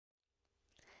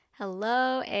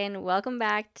Hello and welcome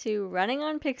back to Running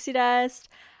on Pixie Dust.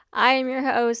 I am your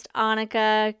host,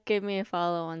 Annika. Give me a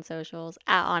follow on socials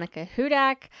at Annika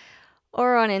Hudak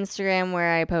or on Instagram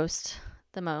where I post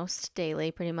the most daily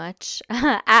pretty much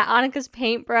at Annika's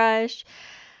Paintbrush.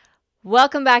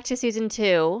 Welcome back to season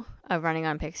 2 of Running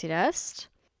on Pixie Dust.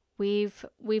 We've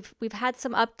had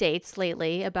some updates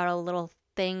lately about a little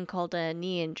thing called a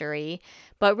knee injury,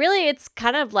 but really it's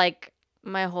kind of like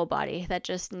my whole body that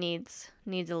just needs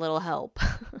a little help.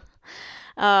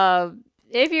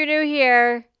 If you're new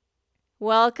here,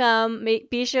 welcome.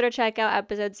 Be sure to check out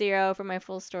episode 0 for my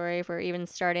full story for even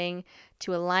starting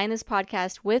to align this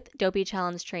podcast with Dopey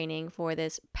Challenge training for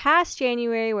this past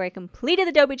January, where I completed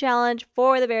the Dopey Challenge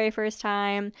for the very first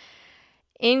time.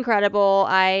 Incredible.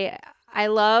 I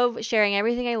love sharing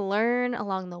everything I learn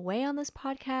along the way on this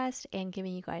podcast and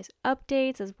giving you guys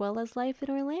updates as well as life in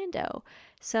Orlando.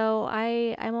 So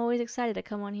I'm always excited to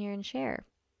come on here and share.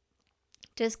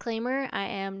 Disclaimer, I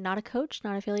am not a coach,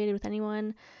 not affiliated with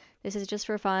anyone. This is just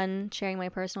for fun, sharing my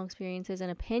personal experiences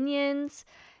and opinions.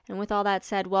 And with all that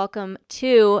said, welcome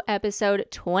to episode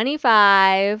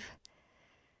 25.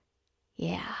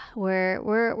 Yeah, we're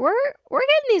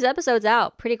getting these episodes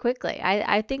out pretty quickly.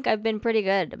 I think I've been pretty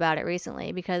good about it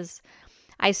recently because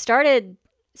I started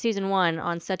season 1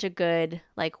 on such a good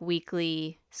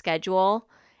weekly schedule,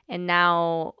 and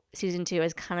now season 2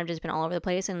 has kind of just been all over the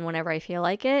place and whenever I feel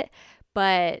like it,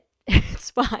 but it's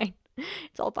fine.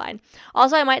 It's all fine.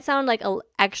 Also, I might sound like a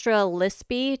extra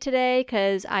lispy today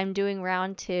because I'm doing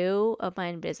round 2 of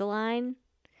my Invisalign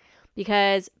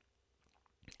because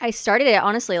I started it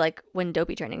honestly when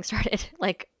Dopey training started,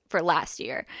 for last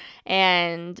year.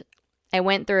 And I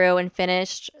went through and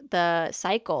finished the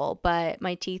cycle, but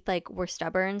my teeth were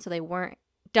stubborn, so they weren't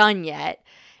done yet.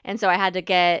 And so I had to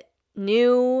get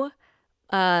new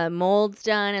molds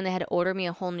done, and they had to order me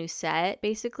a whole new set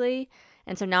basically.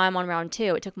 And so now I'm on round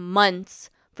 2. It took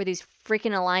months for these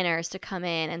freaking aligners to come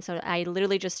in. And so I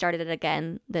literally just started it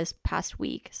again this past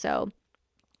week. So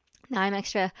now I'm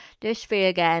extra dish-free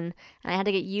again, and I had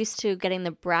to get used to getting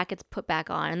the brackets put back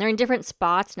on. And they're in different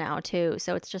spots now, too,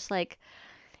 so it's just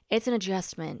it's an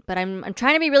adjustment. But I'm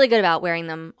trying to be really good about wearing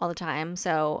them all the time,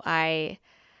 so I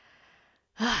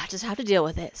just have to deal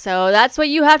with it. So that's what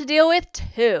you have to deal with,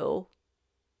 too.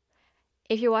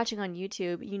 If you're watching on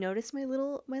YouTube, you notice my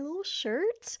little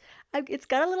shirt? It's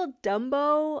got a little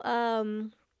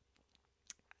Dumbo,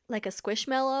 like a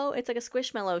Squishmallow. It's like a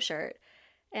Squishmallow shirt.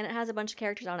 And it has a bunch of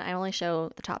characters on it. I only show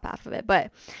the top half of it.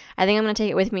 But I think I'm going to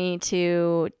take it with me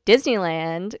to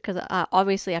Disneyland because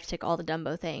obviously I have to take all the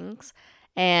Dumbo things.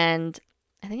 And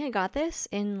I think I got this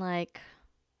in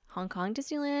Hong Kong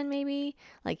Disneyland maybe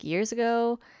years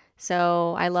ago.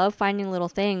 So I love finding little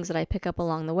things that I pick up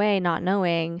along the way, not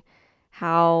knowing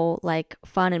how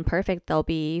fun and perfect they'll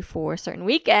be for certain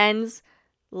weekends,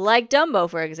 like Dumbo,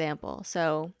 for example.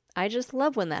 So I just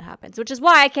love when that happens, which is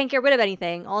why I can't get rid of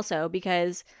anything also,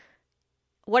 because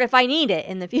what if I need it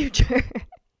in the future?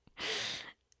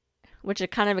 Which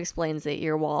it kind of explains the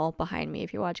ear wall behind me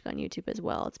if you're watching on YouTube as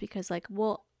well. It's because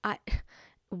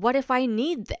what if I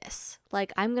need this?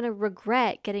 I'm going to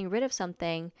regret getting rid of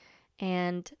something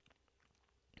and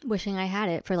wishing I had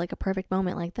it for a perfect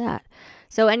moment like that.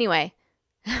 So anyway,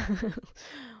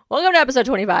 welcome to episode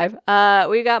 25.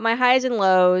 We got my highs and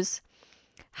lows.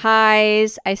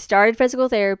 Highs, I started physical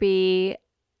therapy.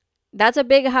 That's a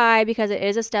big high because it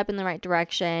is a step in the right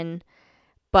direction,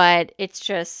 but it's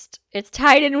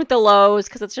tied in with the lows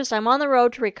because it's just I'm on the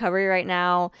road to recovery right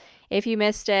now. If you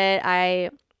missed it, I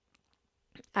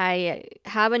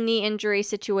have a knee injury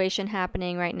situation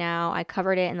happening right now. I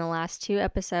covered it in the last 2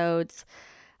 episodes.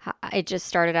 It just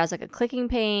started as a clicking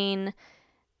pain.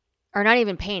 Or not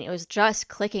even pain, it was just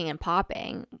clicking and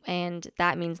popping, and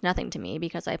that means nothing to me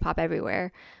because I pop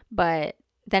everywhere. But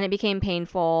then it became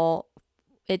painful.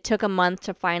 It took a month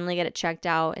to finally get it checked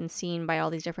out and seen by all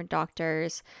these different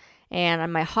doctors.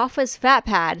 And my Hoffa's fat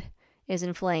pad is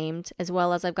inflamed, as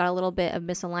well as I've got a little bit of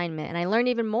misalignment. And I learned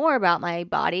even more about my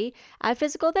body at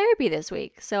physical therapy this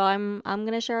week. So I'm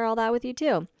going to share all that with you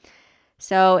too.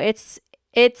 So it's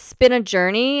been a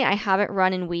journey. I haven't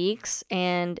run in weeks,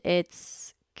 and it's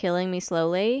killing me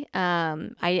slowly.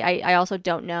 I also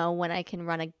don't know when I can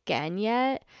run again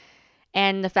yet.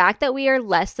 And the fact that we are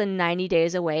less than 90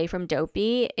 days away from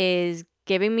Dopey is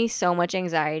giving me so much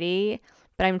anxiety,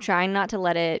 but I'm trying not to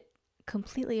let it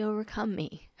completely overcome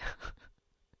me.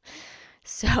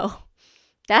 So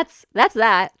that's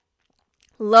that.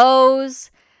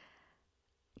 Lows,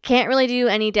 can't really do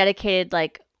any dedicated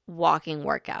walking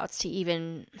workouts to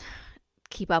even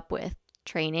keep up with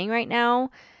training right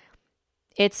now.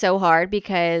 It's so hard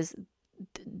because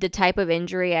the type of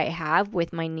injury I have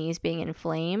with my knees being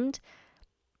inflamed,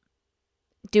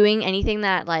 doing anything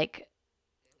that like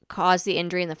caused the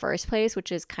injury in the first place,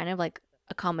 which is kind of like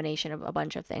a combination of a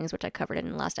bunch of things, which I covered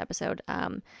in the last episode,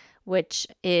 which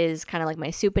is kind of like my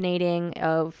supinating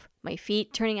of my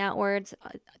feet turning outwards,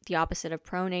 the opposite of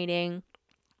pronating,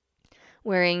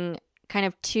 wearing kind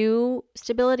of too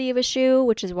stability of a shoe,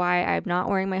 which is why I'm not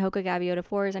wearing my Hoka Gaviota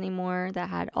 4s anymore. That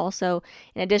had also,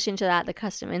 in addition to that, the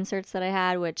custom inserts that I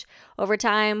had, which over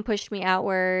time pushed me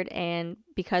outward, and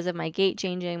because of my gait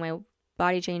changing, my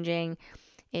body changing,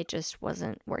 it just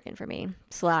wasn't working for me.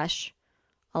 /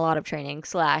 a lot of training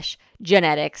 /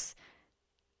 genetics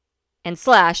and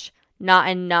 / not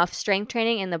enough strength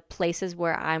training in the places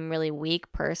where I'm really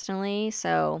weak personally.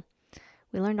 So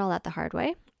we learned all that the hard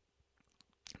way.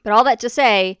 But all that to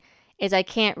say is I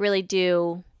can't really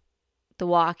do the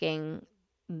walking,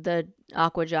 the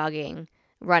aqua jogging,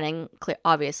 running,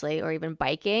 obviously, or even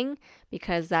biking,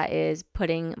 because that is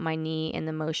putting my knee in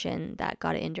the motion that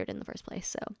got it injured in the first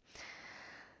place.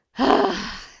 So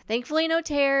thankfully no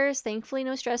tears, thankfully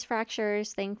no stress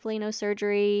fractures, thankfully no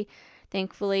surgery,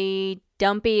 thankfully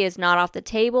dumpy is not off the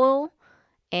table,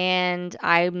 and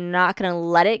I'm not going to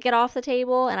let it get off the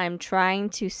table, and I'm trying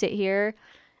to sit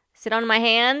on my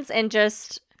hands and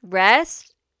just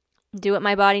rest, do what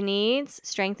my body needs,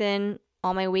 strengthen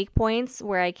all my weak points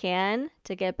where I can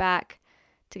to get back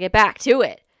to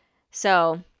it.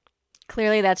 So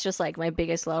clearly that's just like my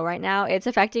biggest low right now. It's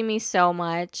affecting me so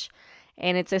much,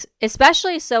 and it's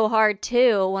especially so hard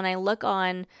too when I look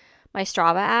on my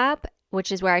Strava app,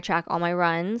 which is where I track all my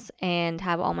runs and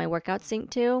have all my workouts synced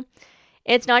to.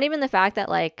 It's not even the fact that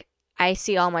like I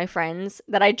see all my friends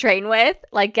that I train with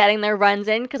like getting their runs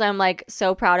in, because I'm like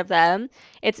so proud of them.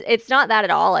 It's not that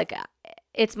at all. Like,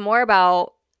 it's more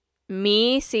about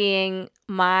me seeing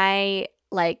my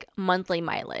like monthly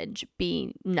mileage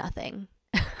be nothing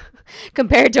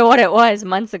compared to what it was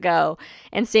months ago,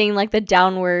 and seeing like the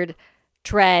downward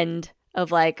trend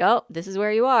of like, oh, this is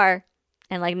where you are,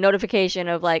 and like notification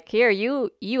of like, here,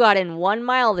 you got in 1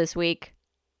 mile this week.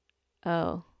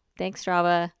 Oh, thanks,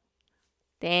 Strava.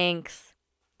 Thanks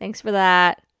for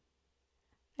that.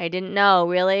 I didn't know,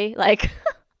 really. Like,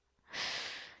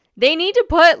 they need to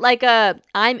put like a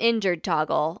I'm injured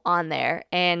toggle on there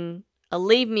and a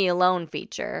leave me alone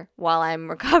feature while I'm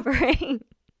recovering.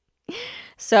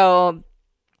 So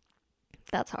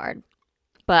that's hard.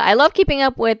 But I love keeping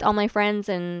up with all my friends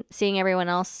and seeing everyone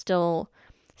else still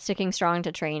sticking strong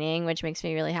to training, which makes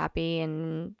me really happy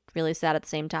and really sad at the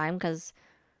same time, because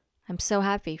I'm so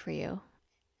happy for you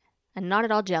and not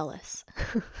at all jealous.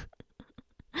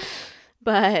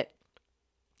 But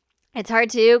it's hard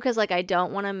too, because like I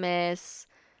don't want to miss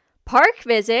park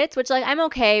visits, which like I'm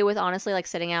okay with, honestly, like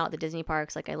sitting out at the Disney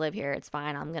parks. Like, I live here, it's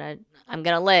fine. I'm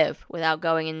gonna live without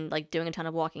going and like doing a ton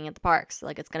of walking at the parks.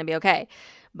 Like, it's gonna be okay.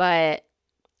 But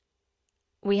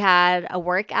we had a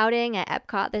work outing at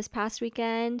Epcot this past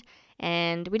weekend,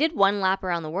 and we did 1 lap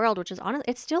around the world, which is honestly,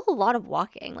 it's still a lot of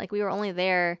walking. Like, we were only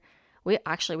there, we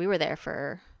were there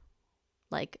for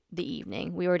like the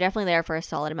evening. We were definitely there for a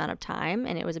solid amount of time,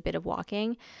 and it was a bit of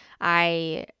walking.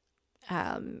 I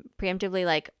preemptively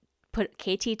like put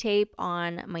KT tape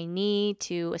on my knee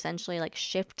to essentially like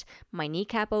shift my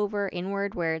kneecap over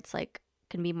inward where it's like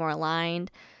can be more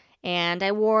aligned. And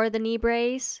I wore the knee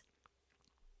brace,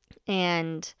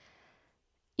 and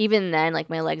even then, like,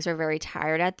 my legs were very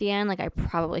tired at the end. Like, I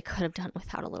probably could have done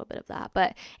without a little bit of that,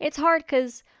 but it's hard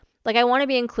because like I want to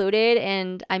be included,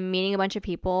 and I'm meeting a bunch of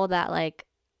people that like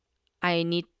I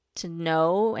need to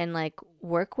know and like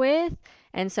work with.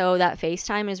 And so that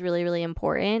FaceTime is really, really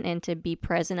important, and to be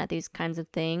present at these kinds of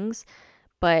things.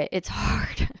 But it's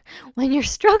hard when you're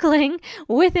struggling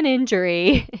with an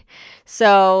injury.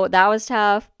 So that was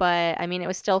tough, but I mean, it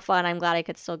was still fun. I'm glad I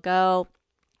could still go.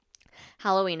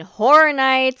 Halloween Horror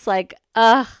Nights, like,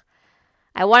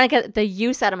 I want to get the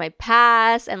use out of my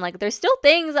past, and like there's still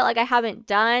things that like I haven't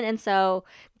done, and so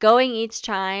going each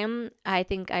time, I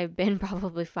think I've been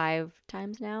probably 5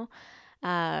 times now,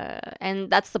 and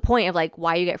that's the point of like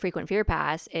why you get frequent fear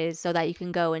pass, is so that you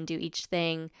can go and do each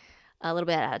thing a little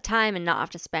bit at a time and not have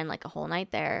to spend like a whole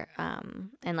night there,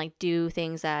 and like do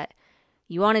things that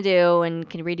you want to do and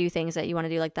can redo things that you want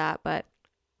to do like that. But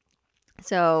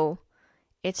so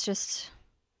it's just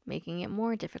making it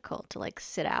more difficult to like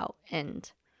sit out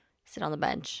and sit on the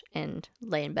bench and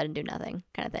lay in bed and do nothing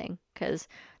kind of thing, because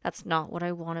that's not what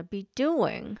I want to be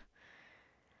doing.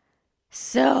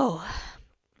 So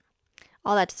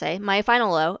all that to say, my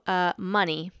final low,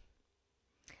 money.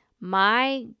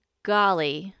 My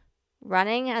golly,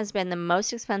 running has been the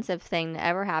most expensive thing to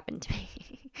ever happen to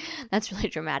me. That's really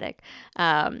dramatic.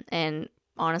 And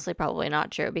honestly, probably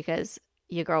not true because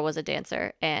your girl was a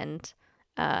dancer and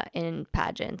in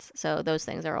pageants. So those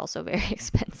things are also very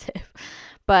expensive.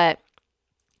 But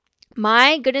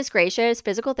my goodness gracious,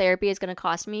 physical therapy is going to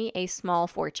cost me a small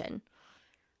fortune.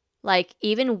 Like,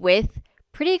 even with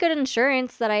pretty good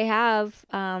insurance that I have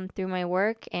through my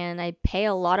work, and I pay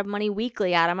a lot of money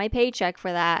weekly out of my paycheck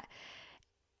for that.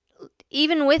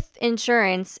 Even with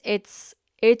insurance, it's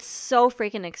so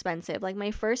freaking expensive. Like,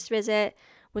 my first visit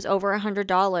was over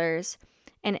 $100,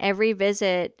 and every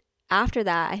visit after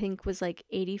that I think was like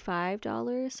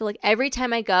 $85. So like every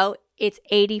time I go, it's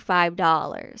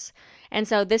 $85. And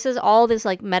so this is all this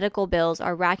like medical bills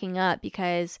are racking up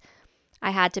because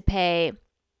I had to pay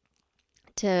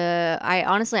I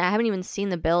haven't even seen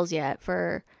the bills yet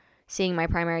for seeing my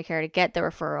primary care to get the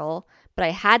referral, but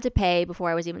I had to pay before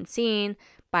I was even seen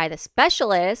by the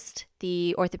specialist,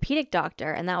 the orthopedic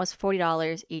doctor, and that was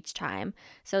 $40 each time.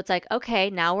 So it's like, okay,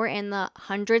 now we're in the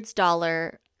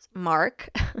 $100s mark.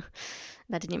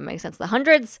 That didn't even make sense. The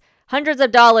hundreds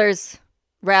of dollars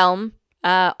realm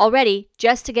already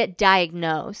just to get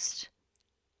diagnosed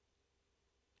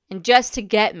and just to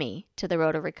get me to the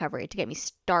road of recovery, to get me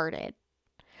started.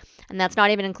 And that's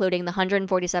not even including the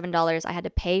 $147 I had to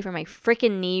pay for my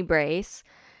freaking knee brace.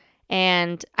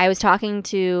 And I was talking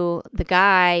to the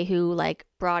guy who like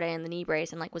brought in the knee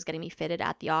brace and like was getting me fitted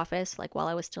at the office like while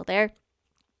I was still there.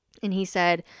 And he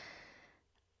said,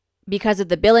 because of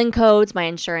the billing codes, my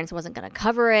insurance wasn't going to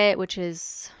cover it, which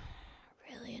is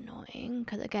really annoying.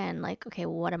 Because again, like, okay,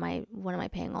 what am I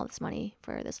paying all this money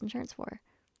for this insurance for?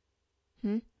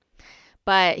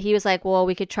 But he was like, well,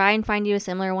 we could try and find you a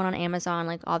similar one on Amazon.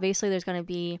 Like, obviously there's going to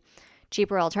be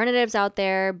cheaper alternatives out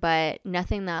there, but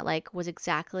nothing that like was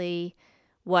exactly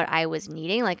what I was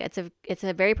needing. Like, it's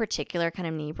a very particular kind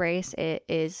of knee brace. It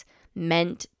is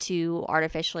meant to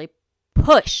artificially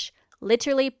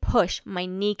literally push my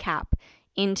kneecap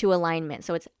into alignment.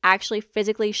 So it's actually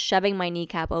physically shoving my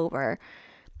kneecap over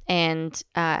and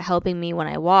helping me when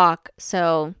I walk.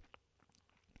 So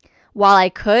while I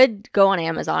could go on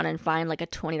Amazon and find like a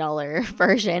 $20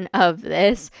 version of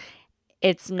this,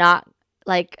 it's not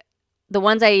like the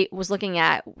ones I was looking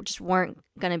at just weren't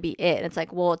going to be it. It's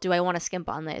like, well, do I want to skimp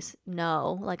on this?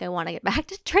 No, like I want to get back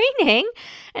to training.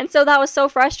 And so that was so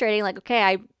frustrating. Like,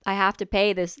 okay, I have to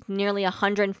pay this nearly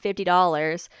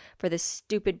 $150 for this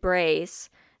stupid brace.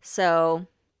 So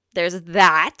there's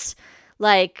that.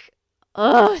 Like,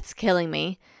 it's killing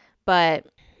me. But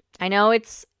I know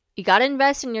you got to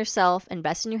invest in yourself,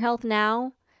 invest in your health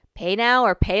now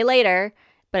or pay later.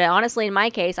 But honestly, in my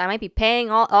case, I might be paying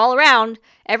all around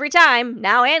every time,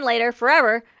 now and later,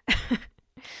 forever.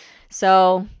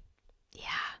 So, yeah.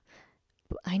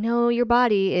 I know your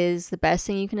body is the best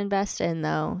thing you can invest in,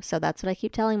 though. So that's what I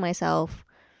keep telling myself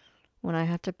when I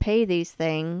have to pay these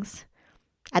things.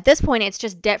 At this point, it's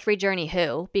just debt-free journey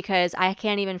who, because I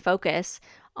can't even focus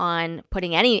on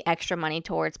putting any extra money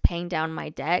towards paying down my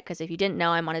debt. Because if you didn't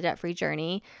know, I'm on a debt-free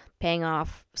journey, paying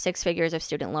off 6 figures of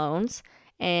student loans.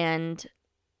 And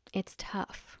it's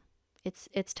tough.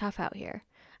 It's tough out here.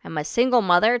 I'm a single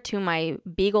mother to my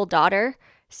beagle daughter,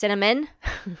 Cinnamon,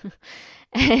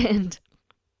 and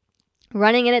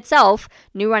running in itself,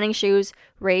 new running shoes,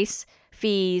 race,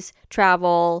 fees,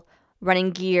 travel,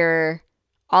 running gear,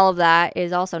 all of that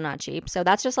is also not cheap. So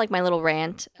that's just like my little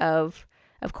rant of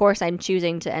course I'm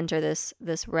choosing to enter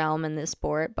this realm in this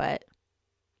sport, but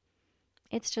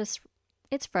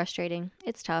it's frustrating.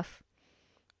 It's tough.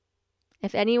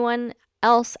 If anyone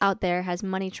else out there has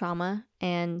money trauma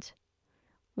and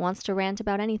wants to rant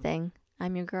about anything,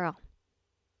 I'm your girl.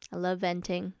 I love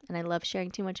venting and I love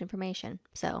sharing too much information.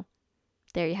 So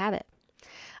there you have it.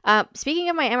 Speaking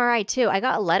of my MRI too, I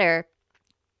got a letter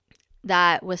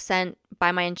that was sent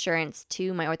by my insurance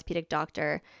to my orthopedic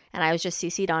doctor, and I was just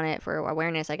CC'd on it for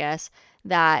awareness, I guess,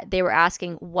 that they were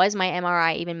asking, was my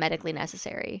MRI even medically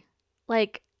necessary?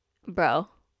 Like, bro,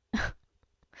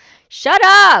 shut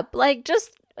up. Like,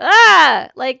 just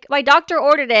like my doctor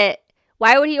ordered it.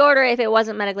 Why would he order it if it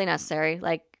wasn't medically necessary?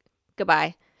 Like,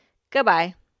 goodbye.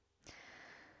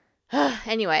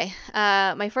 Anyway,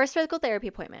 my first physical therapy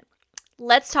appointment.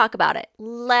 Let's talk about it.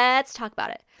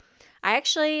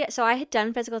 I had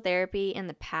done physical therapy in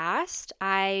the past.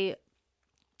 If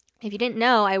you didn't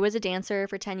know, I was a dancer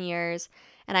for 10 years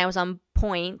and I was on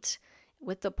point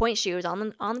with the point shoes on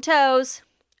the toes.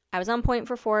 I was on point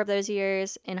for 4 of those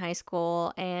years in high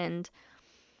school, and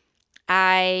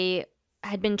I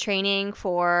had been training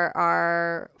for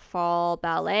our fall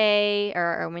ballet or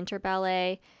our winter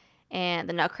ballet and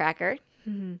the Nutcracker.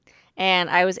 And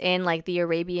I was in like the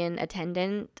Arabian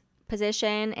attendant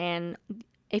position, and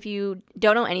if you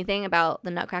don't know anything about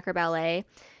the Nutcracker Ballet,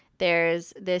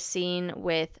 there's this scene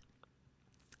with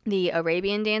the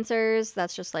Arabian dancers.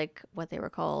 That's just like what they were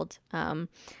called.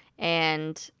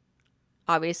 And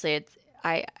obviously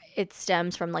it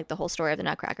stems from like the whole story of the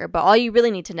Nutcracker. But all you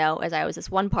really need to know is I was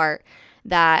this one part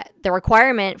that the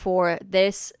requirement for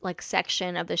this like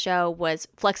section of the show was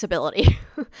flexibility.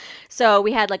 So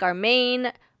we had like our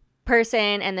main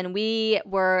person, and then we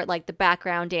were like the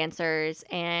background dancers,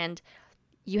 and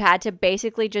you had to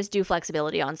basically just do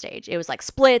flexibility on stage. It was like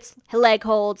splits, leg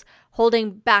holds,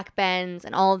 holding back bends,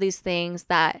 and all of these things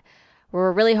that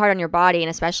were really hard on your body. And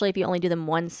especially if you only do them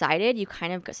one-sided, you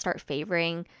kind of start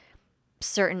favoring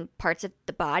certain parts of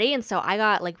the body. And so I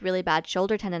got like really bad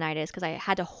shoulder tendonitis because I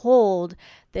had to hold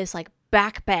this like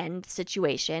back bend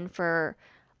situation for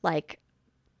like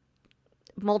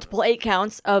multiple 8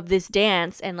 counts of this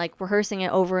dance, and like rehearsing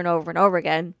it over and over and over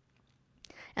again.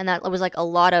 And that was like a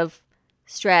lot of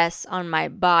stress on my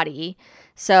body.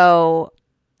 So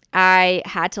I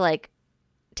had to like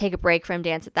take a break from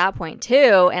dance at that point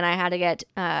too, and I had to get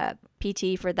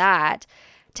PT for that.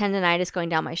 Tendonitis going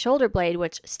down my shoulder blade,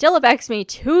 which still affects me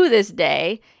to this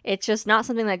day. It's just not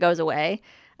something that goes away.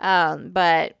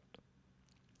 But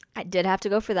I did have to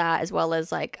go for that, as well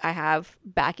as like I have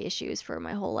back issues for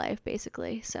my whole life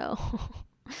basically. So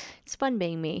it's fun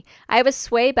being me. I have a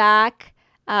sway back.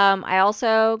 I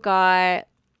also got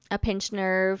a pinched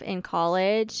nerve in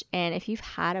college, and if you've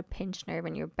had a pinched nerve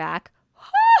in your back,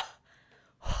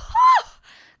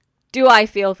 do I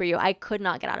feel for you. I could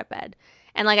not get out of bed.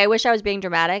 And like I wish I was being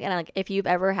dramatic, and like if you've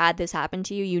ever had this happen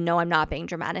to you, you know I'm not being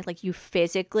dramatic. Like you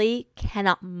physically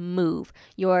cannot move.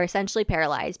 You're essentially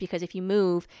paralyzed, because if you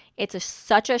move, it's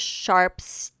such a sharp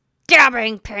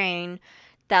stabbing pain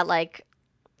that like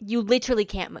you literally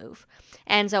can't move.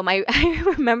 And so I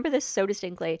remember this so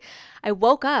distinctly. I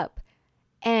woke up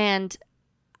and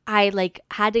I like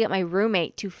had to get my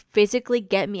roommate to physically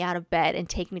get me out of bed and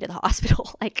take me to the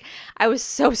hospital. Like I was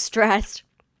so stressed.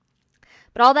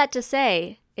 But all that to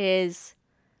say is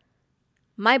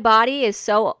my body is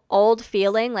so old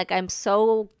feeling, like I'm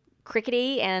so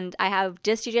crickety, and I have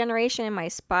disc degeneration in my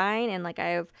spine, and like I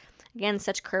have, again,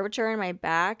 such curvature in my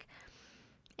back,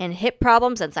 and hip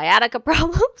problems and sciatica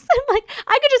problems. And like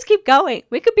I could just keep going.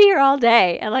 We could be here all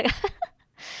day. And like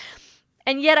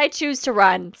and yet I choose to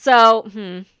run. So,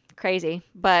 crazy.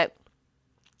 But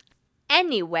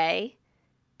anyway,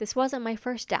 this wasn't my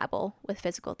first dabble with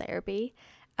physical therapy.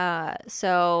 But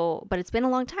it's been a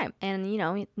long time, and you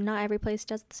know, not every place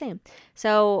does it the same.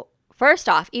 So first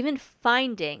off, even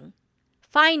finding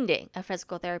a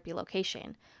physical therapy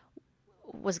location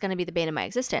was going to be the bane of my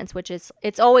existence, which is,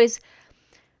 it's always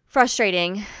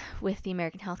frustrating with the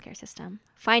American healthcare system,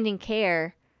 finding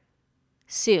care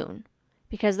soon,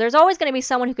 because there's always going to be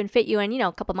someone who can fit you in, you know,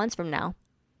 a couple months from now.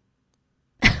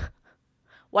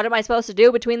 What am I supposed to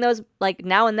do between those, like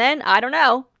now and then? I don't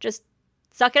know. Just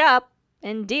suck it up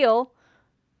and deal,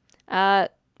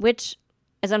 which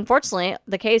is unfortunately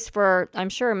the case for, I'm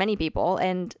sure, many people,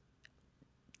 and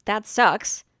that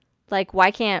sucks. Like,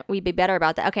 why can't we be better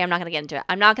about that? Okay, I'm not going to get into it.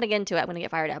 I'm going to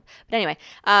get fired up. But anyway,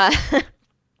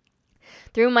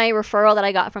 through my referral that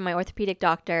I got from my orthopedic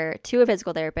doctor to a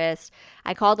physical therapist,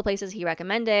 I called the places he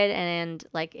recommended, and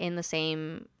like in the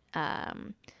same,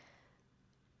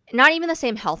 not even the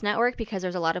same health network, because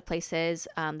there's a lot of places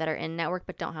that are in network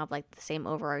but don't have like the same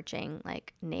overarching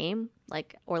like name,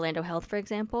 like Orlando Health, for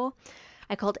example.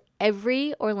 I called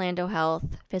every Orlando Health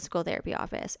physical therapy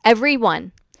office, every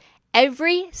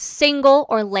single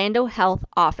Orlando Health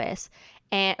office,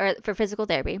 or for physical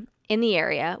therapy in the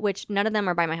area, which none of them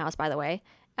are by my house, by the way.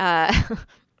 And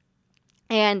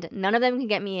none of them can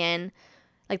get me in.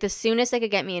 Like the soonest they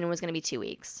could get me in was going to be 2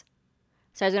 weeks.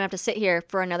 So I was going to have to sit here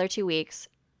for another 2 weeks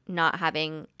not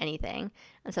having anything.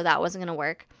 And so that wasn't going to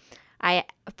work. I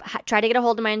tried to get a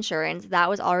hold of my insurance. That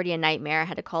was already a nightmare. I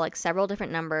had to call like several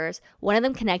different numbers. One of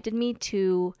them connected me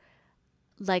to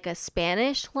like a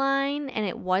Spanish line, and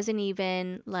it wasn't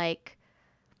even like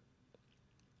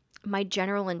my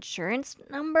general insurance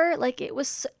number. Like it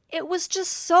was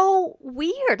just so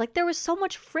weird. Like there was so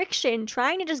much friction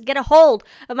trying to just get a hold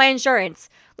of my insurance.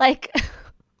 Like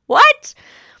what?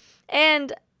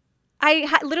 And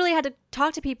I literally had to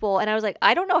talk to people, and I was like,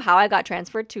 I don't know how I got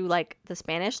transferred to like the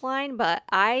Spanish line, but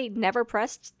I never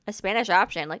pressed a Spanish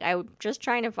option. Like I was just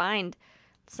trying to find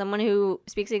someone who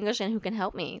speaks English and who can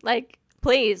help me. Like,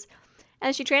 please.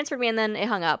 And she transferred me, and then it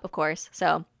hung up, of course.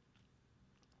 So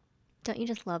don't you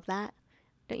just love that?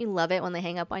 Don't you love it when they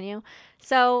hang up on you?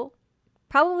 So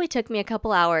probably took me a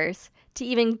couple hours to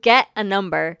even get a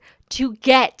number, to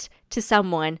get to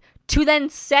someone, to then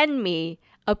send me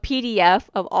a PDF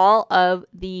of all of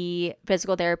the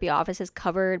physical therapy offices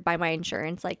covered by my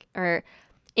insurance, like, or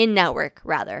in network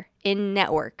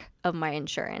of my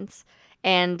insurance.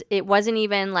 And it wasn't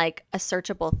even like a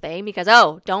searchable thing because,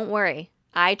 oh, don't worry,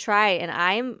 I try, and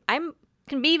I'm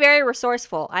can be very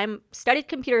resourceful. I'm studied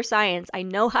computer science. I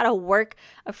know how to work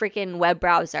a freaking web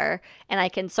browser, and I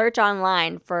can search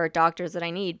online for doctors that I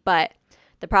need. But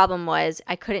the problem was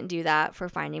I couldn't do that for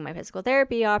finding my physical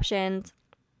therapy options.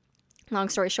 Long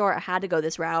story short, I had to go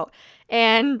this route,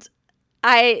 and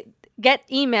I get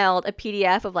emailed a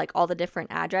PDF of like all the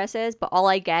different addresses, but all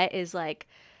I get is like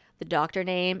the doctor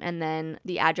name and then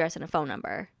the address and a phone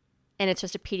number. And it's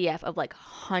just a PDF of like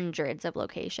hundreds of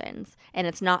locations, and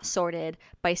it's not sorted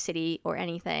by city or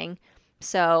anything.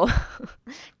 So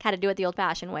had to do it the old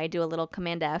fashioned way, do a little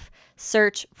Command F,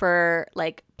 search for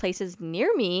like places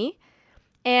near me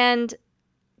and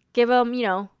give them,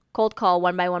 cold call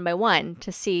one by one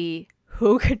to see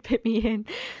who could fit me in.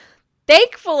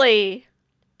 Thankfully,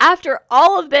 after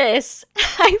all of this,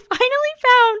 I finally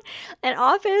found an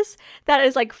office that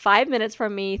is like 5 minutes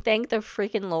from me. Thank the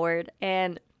freaking Lord.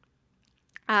 And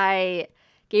I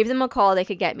gave them a call. They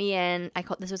could get me in.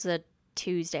 This was a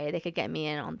Tuesday. They could get me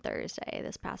in on Thursday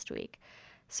this past week.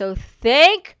 So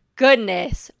thank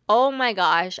goodness. Oh my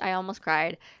gosh. I almost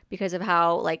cried because of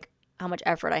how much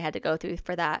effort I had to go through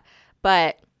for that.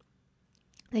 But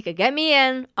they could get me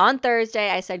in on Thursday.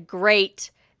 I said,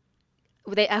 great.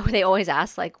 They always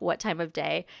ask like what time of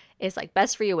day is like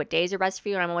best for you, what days are best for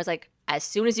you. And I'm always like, as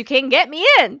soon as you can get me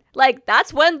in. Like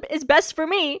that's when is best for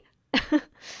me.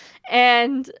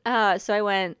 And so I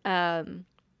went,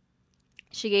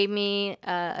 she gave me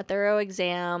a thorough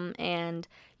exam, and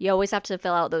you always have to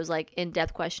fill out those like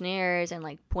in-depth questionnaires and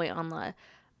like point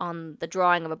on the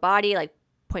drawing of a body, like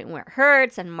point where it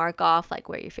hurts and mark off like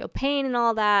where you feel pain and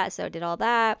all that. So I did all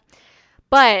that.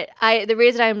 But the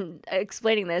reason I'm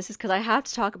explaining this is because I have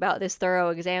to talk about this thorough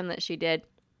exam that she did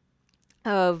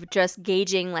of just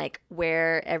gauging like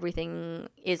where everything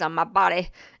is on my body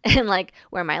and like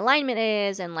where my alignment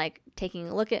is, and like taking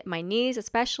a look at my knees,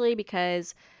 especially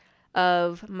because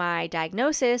of my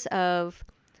diagnosis of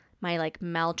my like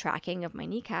maltracking of my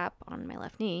kneecap on my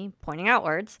left knee pointing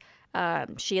outwards.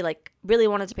 She like really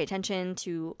wanted to pay attention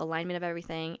to alignment of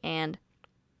everything, and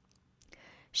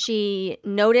she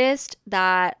noticed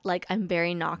that like I'm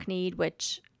very knock-kneed,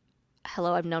 which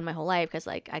hello, I've known my whole life because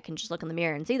like I can just look in the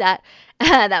mirror and see that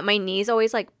that my knees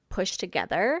always like push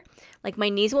together. Like my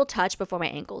knees will touch before my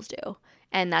ankles do,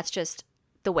 and that's just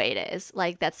the way it is.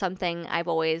 Like that's something I've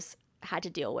always had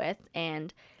to deal with.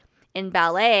 And in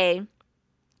ballet,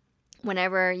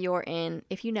 whenever you're in,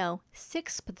 if you know,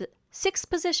 sixth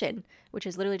position, which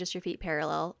is literally just your feet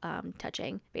parallel,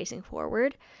 touching, facing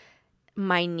forward,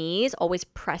 my knees always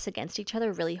press against each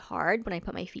other really hard when I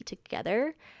put my feet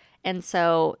together. And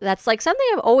so that's like something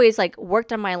I've always like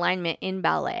worked on my alignment in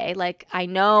ballet. Like I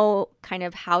know kind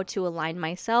of how to align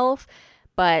myself,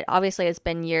 but obviously it's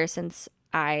been years since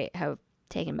I have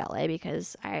taken ballet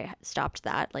because I stopped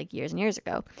that like years and years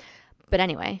ago. But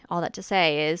anyway, all that to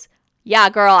say is, yeah,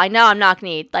 girl, I know I'm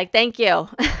knock-kneed. Like, thank you.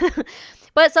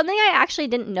 But something I actually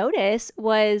didn't notice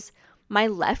was my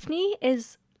left knee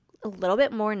is a little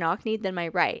bit more knock-kneed than my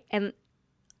right. And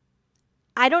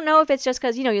I don't know if it's just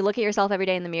because, you look at yourself every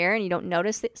day in the mirror and you don't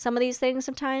notice some of these things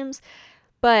sometimes,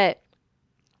 but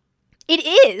it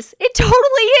is. It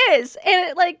totally is. And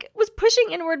it like was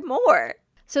pushing inward more.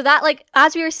 So that like,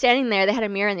 as we were standing there, they had a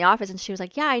mirror in the office and she was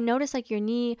like, yeah, I noticed like your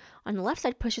knee on the left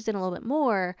side pushes in a little bit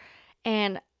more.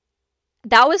 And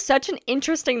that was such an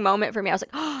interesting moment for me. I was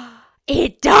like, oh,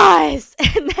 it does.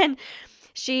 And then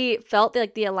she felt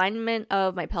like the alignment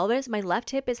of my pelvis, my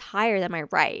left hip is higher than my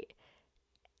right.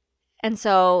 And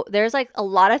so there's like a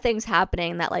lot of things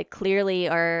happening that like clearly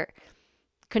are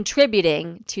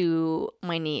contributing to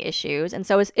my knee issues. And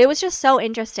so it was just so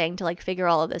interesting to like figure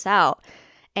all of this out.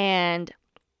 And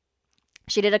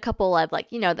she did a couple of like,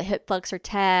 the hip flexor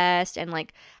test and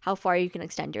like how far you can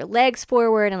extend your legs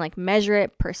forward and like measure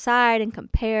it per side and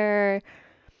compare.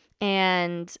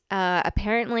 And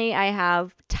apparently I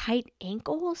have tight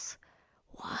ankles.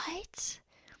 What?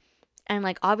 And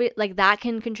like like that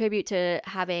can contribute to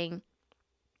having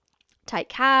tight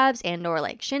calves and or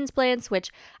like shin splints,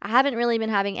 which I haven't really been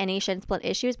having any shin splint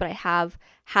issues, but I have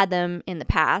had them in the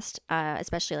past,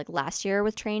 especially like last year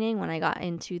with training when I got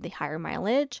into the higher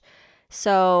mileage.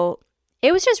 So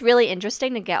it was just really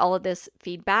interesting to get all of this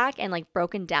feedback and like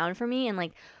broken down for me and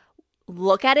like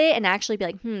look at it and actually be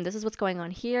like, this is what's going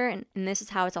on here, and this is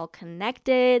how it's all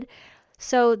connected.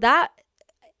 So that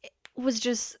was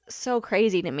just so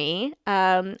crazy to me.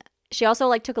 she also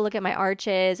like took a look at my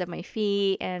arches of my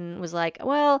feet and was like,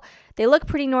 well, they look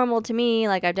pretty normal to me.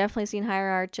 Like I've definitely seen higher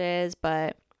arches,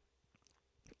 but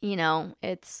you know,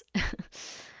 it's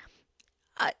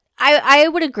I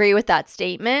would agree with that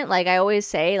statement. Like I always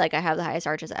say, like I have the highest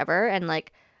arches ever, and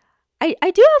like I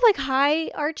do have like high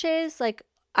arches. Like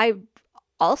I've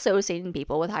also seen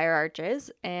people with higher arches,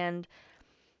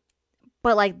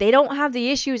 but like they don't have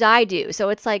the issues I do. So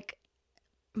it's like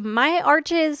my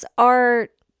arches are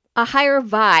a higher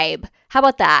vibe. How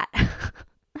about that?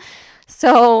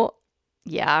 So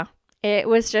yeah, it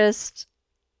was just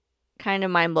kind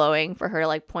of mind blowing for her to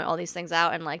like point all these things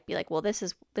out and like be like, well, this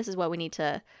is what we need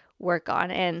to work on.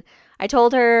 And I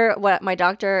told her what my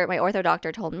ortho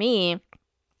doctor told me,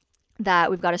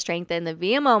 that we've got to strengthen the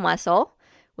VMO muscle,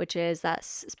 which is that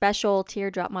special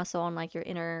teardrop muscle on like your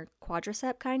inner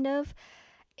quadricep kind of,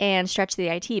 and stretch the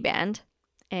IT band,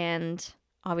 and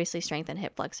obviously strengthen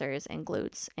hip flexors and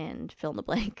glutes and fill in the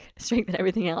blank, strengthen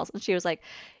everything else. And she was like,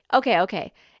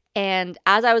 okay. And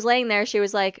as I was laying there, she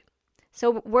was like,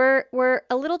 so we're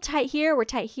a little tight here. We're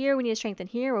tight here. We need to strengthen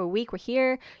here. We're weak. We're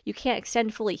here. You can't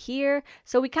extend fully here.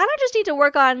 So we kind of just need to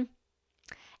work on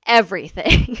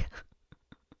everything.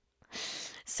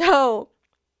 So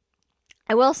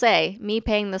I will say, me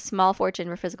paying the small fortune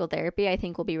for physical therapy, I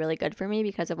think will be really good for me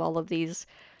because of all of these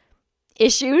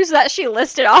issues that she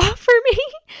listed off for me.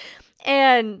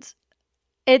 And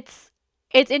it's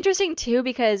interesting too,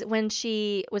 because when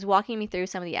she was walking me through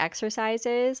some of the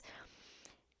exercises,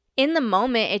 in the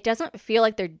moment, it doesn't feel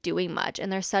like they're doing much.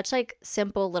 And they're such like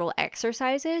simple little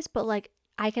exercises, but like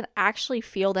I can actually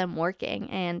feel them working.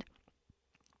 And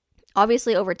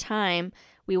obviously over time,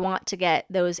 we want to get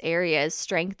those areas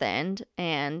strengthened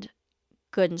and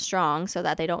good and strong so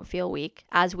that they don't feel weak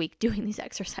doing these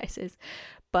exercises.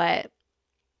 But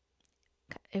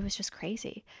it was just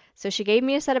crazy. So she gave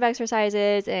me a set of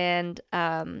exercises, and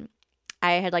I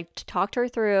had like talked her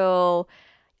through,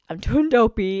 I'm doing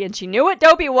dopey, and she knew what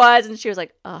dopey was, and she was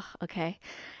like, oh, okay.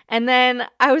 And then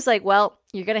I was like, well,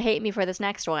 you're going to hate me for this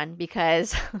next one,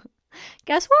 because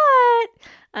guess what?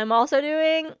 I'm also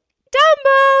doing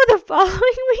Dumbo the following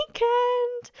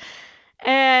weekend.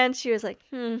 And she was like,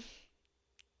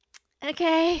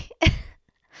 okay.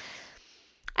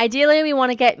 Ideally, we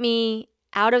want to get me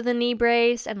out of the knee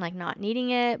brace and like not needing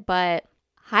it, but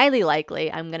highly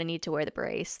likely I'm going to need to wear the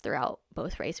brace throughout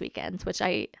both race weekends, which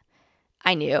I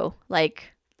knew.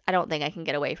 Like, I don't think I can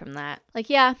get away from that. Like,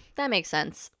 yeah, that makes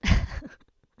sense.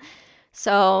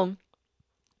 So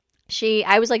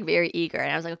I was like very eager,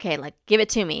 and I was like, okay, like give it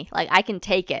to me. Like I can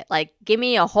take it. Like give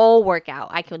me a whole workout.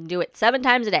 I can do it 7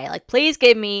 times a day. Like please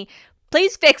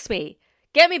fix me.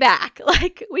 Get me back.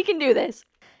 Like we can do this.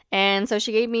 And so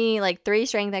she gave me like 3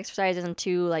 strength exercises and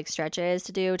 2 like stretches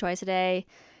to do twice a day.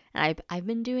 And I've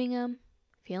been doing them,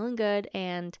 feeling good.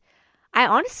 And I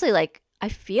honestly like, I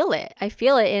feel it. I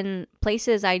feel it in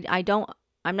places I'm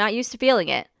not used to feeling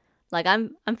it. Like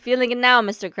I'm feeling it now,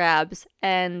 Mr. Krabs.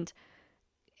 And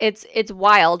it's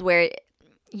wild, where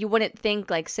you wouldn't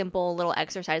think like simple little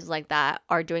exercises like that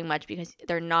are doing much, because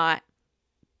they're not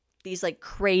these like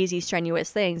crazy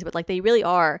strenuous things, but like they really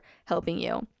are helping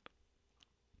you.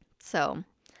 So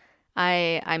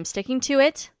I'm sticking to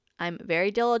it. I'm very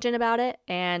diligent about it,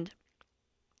 and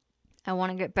I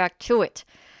want to get back to it.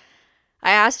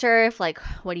 I asked her if like,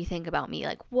 what do you think about me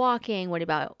like walking? What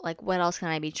about like, what else can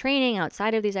I be training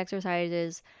outside of these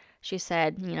exercises? She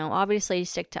said, you know, obviously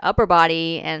stick to upper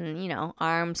body and, you know,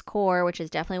 arms, core, which is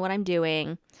definitely what I'm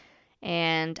doing.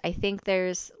 And I think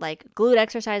there's like glute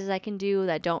exercises I can do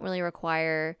that don't really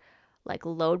require like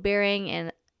load bearing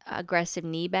and aggressive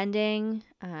knee bending.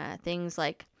 Things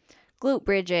like glute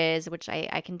bridges, which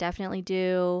I can definitely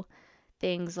do.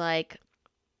 Things like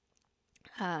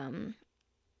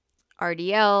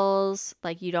RDLs,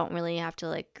 like you don't really have to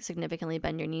like significantly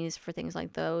bend your knees for things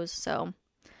like those. So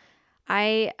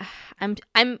I'm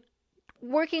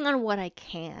working on what I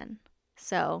can.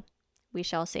 So we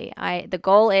shall see. The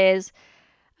goal is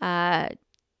to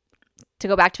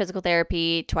go back to physical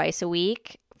therapy twice a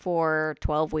week for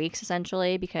 12 weeks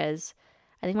essentially, because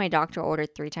I think my doctor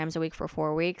ordered 3 times a week for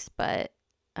 4 weeks, but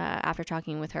after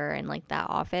talking with her in like that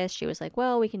office, she was like,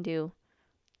 well, we can do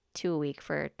 2 a week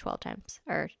for 12 times,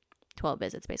 or 12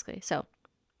 visits basically. So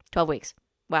 12 weeks.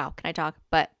 Wow, can I talk?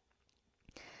 But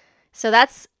so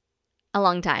that's a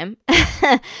long time.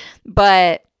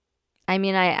 But I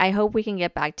mean, I hope we can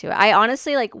get back to it. I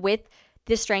honestly, like, with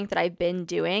the strength that I've been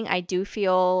doing, I do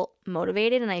feel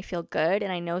motivated and I feel good,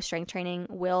 and I know strength training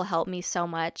will help me so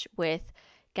much with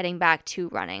getting back to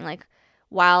running. Like,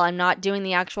 while I'm not doing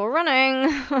the actual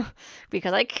running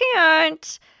because I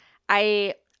can't,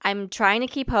 I I'm trying to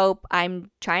keep hope. I'm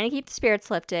trying to keep the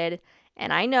spirits lifted.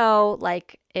 And I know,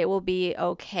 like, it will be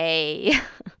okay.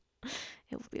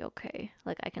 It will be okay.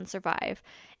 Like, I can survive.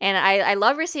 And I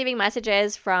love receiving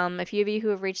messages from a few of you who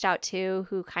have reached out too,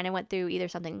 who kind of went through either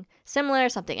something similar,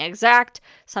 something exact,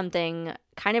 something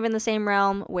kind of in the same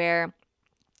realm, where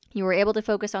you were able to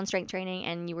focus on strength training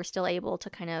and you were still able to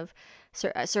kind of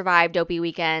survive Dopey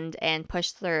Weekend and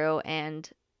push through and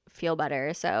feel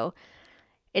better. So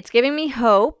it's giving me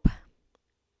hope,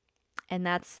 and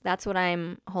that's what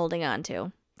I'm holding on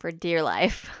to for dear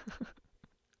life.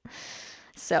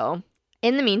 So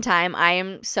in the meantime, I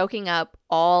am soaking up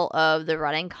all of the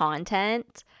running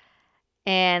content,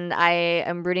 and I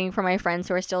am rooting for my friends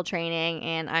who are still training,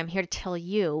 and I'm here to tell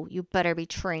you, you better be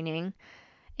training.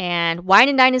 And Wine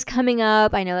and Dine is coming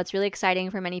up. I know that's really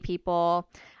exciting for many people.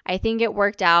 I think it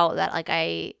worked out that like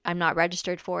I'm not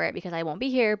registered for it because I won't be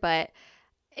here, but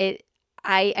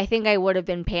I think I would have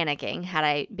been panicking had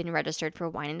I been registered for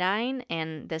Wine and Dine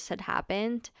and this had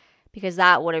happened, because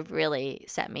that would have really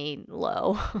set me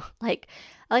low. like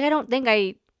I don't think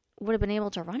I would have been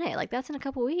able to run it. Like, that's in a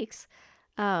couple weeks.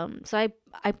 So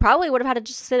I probably would have had to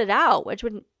just sit it out, which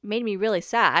would made me really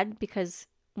sad, because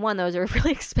one, those are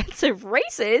really expensive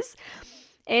races,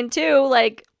 and two,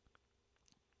 like,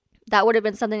 that would have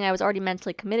been something I was already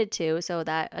mentally committed to, so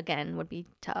that again would be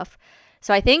tough.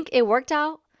 So I think it worked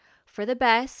out for the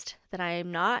best that I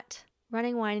am not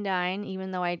running Wine and Dine,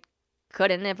 even though I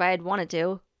couldn't if I had wanted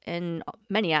to in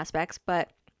many aspects,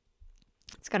 but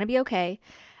it's gonna be okay.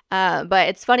 But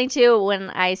it's funny too when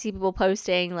I see people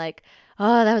posting like,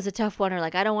 oh, that was a tough one, or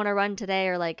like, I don't want to run today,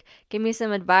 or like, give me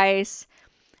some advice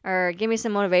or give me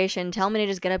some motivation, tell me to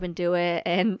just get up and do it.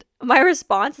 And my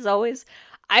response is always,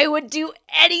 I would do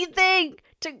anything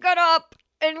to get up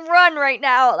and run right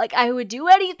now. Like, I would do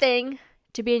anything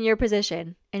to be in your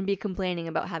position and be complaining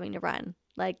about having to run.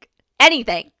 Like,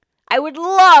 anything. I would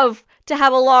love to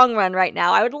have a long run right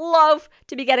now. I would love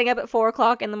to be getting up at 4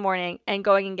 o'clock in the morning and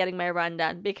going and getting my run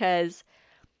done, because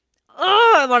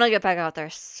I want to get back out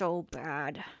there so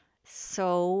bad.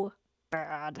 So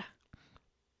bad.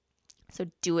 So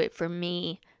do it for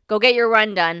me. Go get your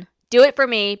run done. Do it for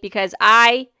me, because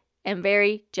I am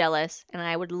very jealous and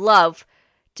I would love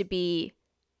to be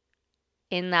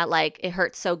in that, like, it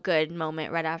hurts so good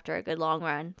moment right after a good long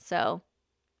run. So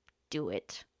do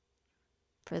it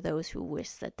for those who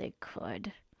wish that they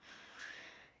could.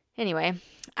 Anyway,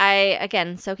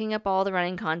 again, soaking up all the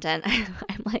running content.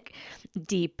 I'm like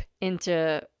deep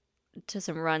into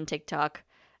some run TikTok,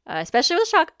 especially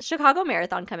with Chicago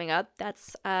Marathon coming up.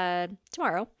 That's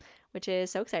tomorrow, which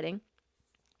is so exciting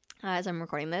as I'm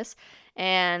recording this.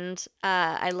 And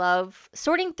I love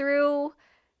sorting through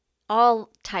all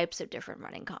types of different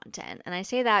running content. And I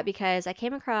say that because I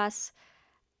came across,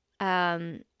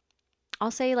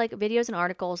 I'll say, like, videos and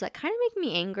articles that kind of make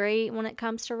me angry when it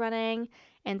comes to running,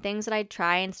 and things that I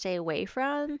try and stay away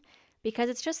from, because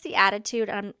it's just the attitude.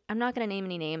 I'm not going to name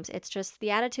any names. It's just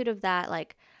the attitude of that,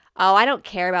 like, oh, I don't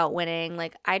care about winning.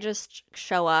 Like, I just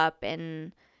show up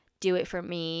and do it for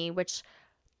me, which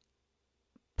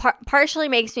partially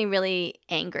makes me really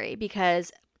angry,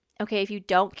 because, okay, if you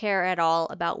don't care at all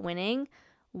about winning,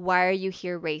 why are you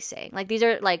here racing? Like, these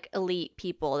are like elite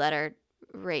people that are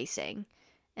racing.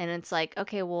 And it's like,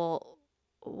 okay, well,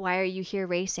 why are you here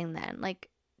racing then? Like,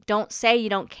 don't say you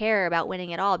don't care about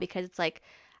winning at all, because it's like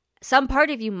some part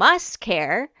of you must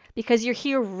care because you're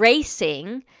here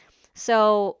racing.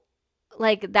 So,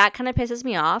 like, that kind of pisses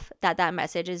me off that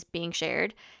message is being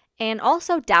shared. And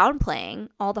also downplaying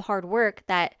all the hard work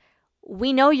that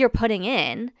we know you're putting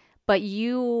in, but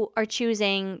you are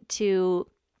choosing to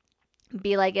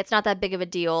be like, it's not that big of a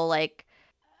deal. Like,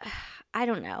 I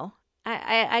don't know.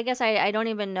 I guess I don't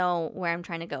even know where I'm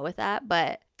trying to go with that,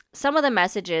 but some of the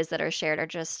messages that are shared are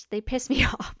just, they piss me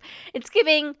off. It's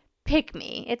giving pick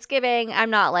me. It's giving, I'm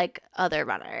not like other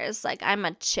runners. Like, I'm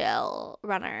a chill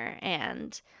runner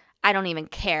and I don't even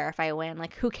care if I win.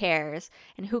 Like, who cares?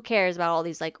 And who cares about all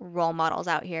these like role models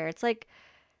out here? It's like,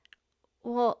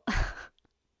 well,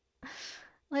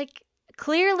 like,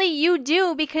 clearly you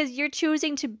do, because you're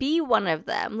choosing to be one of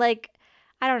them. Like,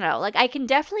 I don't know. Like, I can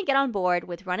definitely get on board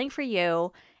with running for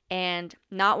you and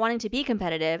not wanting to be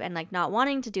competitive and like not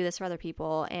wanting to do this for other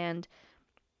people and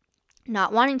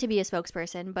not wanting to be a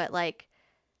spokesperson, but like,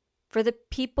 for the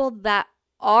people that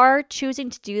are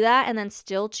choosing to do that and then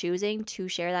still choosing to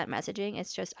share that messaging,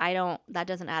 it's just, that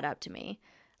doesn't add up to me.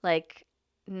 Like,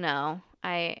 no,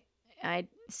 I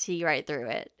see right through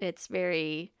it. It's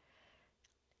a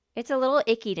little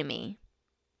icky to me.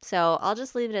 So I'll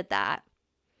just leave it at that.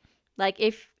 Like,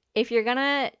 if you're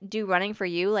gonna do running for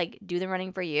you, like, do the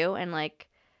running for you, and like,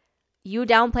 you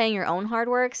downplaying your own hard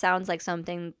work sounds like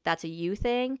something that's a you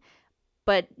thing,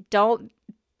 but don't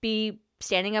be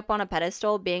standing up on a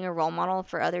pedestal being a role model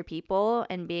for other people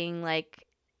and being like,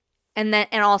 and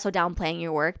also downplaying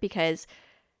your work, because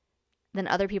then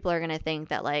other people are going to think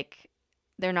that like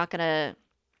they're not going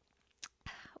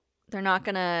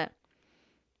to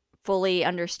fully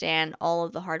understand all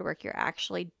of the hard work you're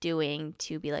actually doing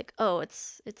to be like, oh,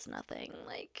 it's nothing.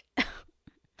 Like,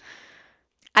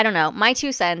 I don't know. My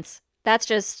 2 cents. That's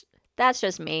just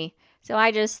me. So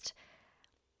I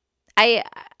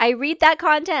read that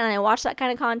content and I watch that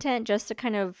kind of content just to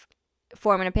kind of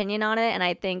form an opinion on it, and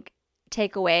I think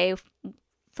take away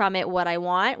from it what I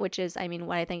want, which is, I mean,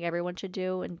 what I think everyone should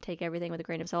do, and take everything with a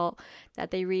grain of salt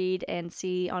that they read and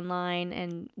see online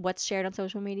and what's shared on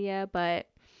social media. But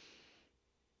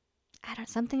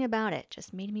something about it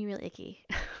just made me really icky.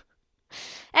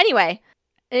 Anyway,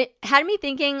 it had me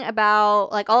thinking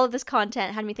about, like, all of this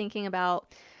content had me thinking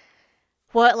about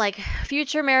what, like,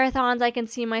 future marathons I can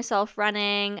see myself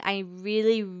running. I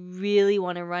really, really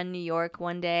want to run New York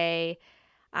one day.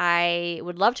 I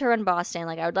would love to run Boston.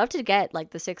 Like, I would love to get,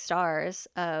 like, the 6 stars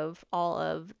of all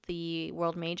of the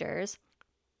world majors,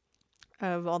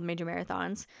 of all the major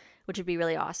marathons, which would be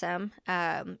really awesome.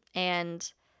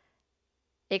 And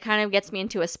it kind of gets me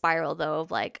into a spiral, though, of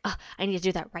like, oh, I need to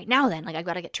do that right now then. Like, I've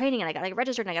got to get training and I got to get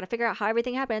registered and I got to figure out how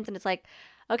everything happens. And it's like,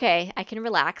 okay, I can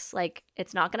relax. Like,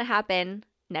 it's not going to happen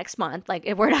next month. Like,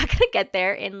 if we're not going to get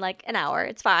there in like an hour,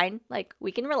 it's fine. Like,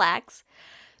 we can relax.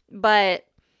 But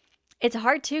it's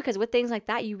hard too, because with things like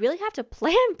that, you really have to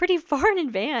plan pretty far in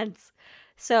advance.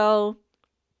 So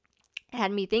it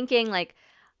had me thinking, like,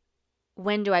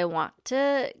 when do I want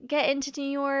to get into New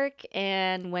York,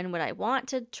 and when would I want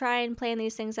to try and plan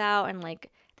these things out? And like,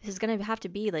 this is going to have to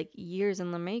be like years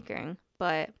in the making.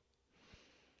 But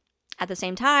at the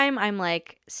same time, I'm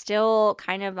like still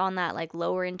kind of on that like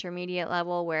lower intermediate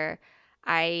level where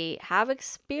I have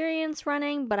experience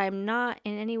running, but I'm not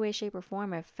in any way, shape, or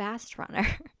form a fast runner.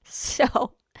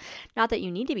 So, not that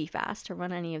you need to be fast to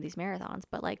run any of these marathons,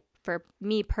 but like for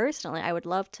me personally, I would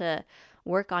love to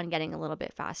work on getting a little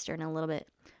bit faster and a little bit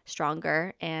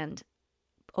stronger and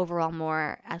overall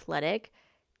more athletic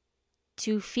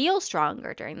to feel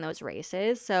stronger during those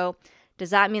races. So, does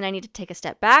that mean I need to take a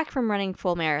step back from running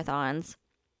full marathons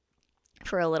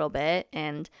for a little bit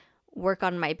and work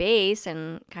on my base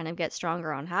and kind of get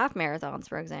stronger on half marathons,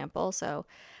 for example? So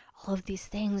all of these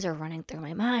things are running through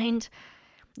my mind.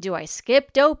 Do I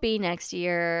skip Dopey next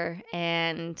year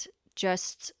and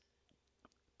just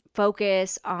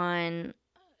focus on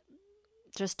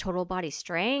just total body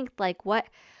strength? Like, what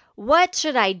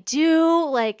should I do?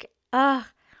 Like,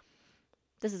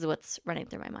 this is what's running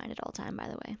through my mind at all time, by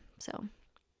the way. So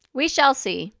we shall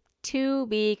see. To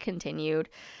be continued.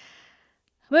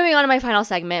 Moving on to my final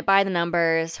segment, by the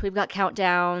numbers. We've got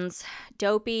countdowns.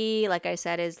 Dopey, like I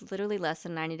said, is literally less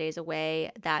than 90 days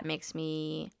away. That makes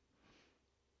me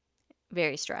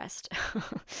very stressed.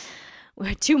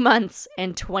 We're 2 months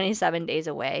and 27 days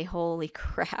away. Holy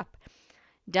crap.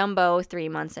 Dumbo, 3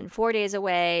 months and 4 days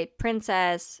away.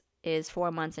 Princess is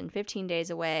 4 months and 15 days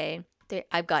away.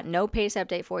 I've got no pace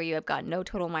update for you. I've got no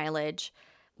total mileage.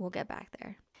 We'll get back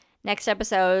there. Next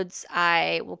episodes,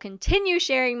 I will continue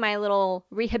sharing my little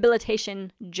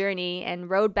rehabilitation journey and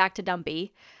road back to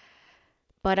Dumpy.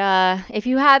 But if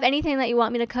you have anything that you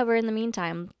want me to cover in the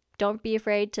meantime, don't be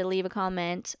afraid to leave a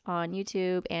comment on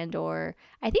YouTube, and or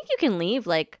I think you can leave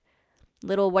like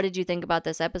little what did you think about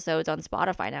this episodes on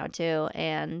Spotify now too,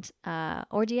 and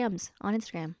or DMs on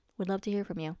Instagram. Would love to hear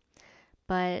from you.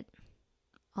 But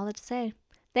all that to say,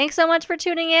 thanks so much for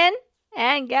tuning in,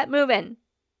 and get moving.